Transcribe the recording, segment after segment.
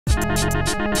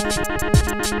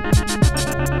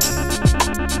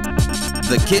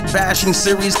The kit bashing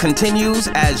series continues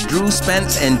as Drew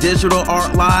Spence and Digital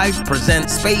Art Live present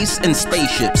Space and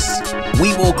Spaceships.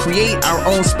 We will create our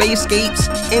own spacescapes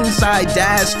inside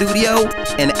Daz Studio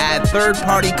and add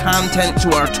third-party content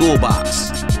to our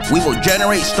toolbox. We will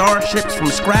generate starships from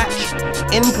scratch,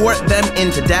 import them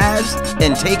into Daz,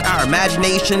 and take our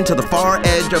imagination to the far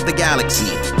edge of the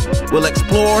galaxy. We'll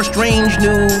explore strange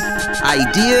new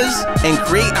ideas and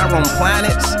create our own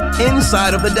planets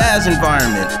inside of the Daz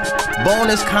environment.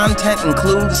 Bonus content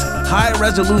includes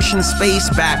high-resolution space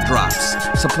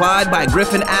backdrops, supplied by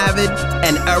Griffin Avid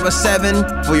and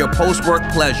ERA-7 for your post-work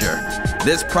pleasure.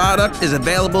 This product is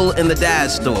available in the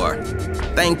Daz Store.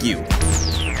 Thank you.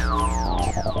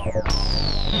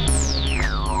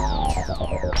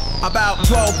 About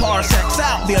 12 parsecs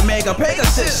out, the Omega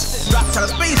Pegasus drops out of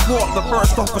spaceport, the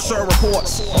first officer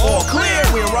reports. All clear,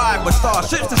 we arrive when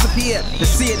starships disappear. The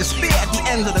sea of despair at the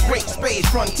end of the great space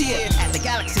frontier. At the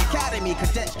Galaxy Academy,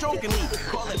 cadets jokingly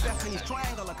call it Bethany's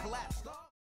Triangle, a collapsed star.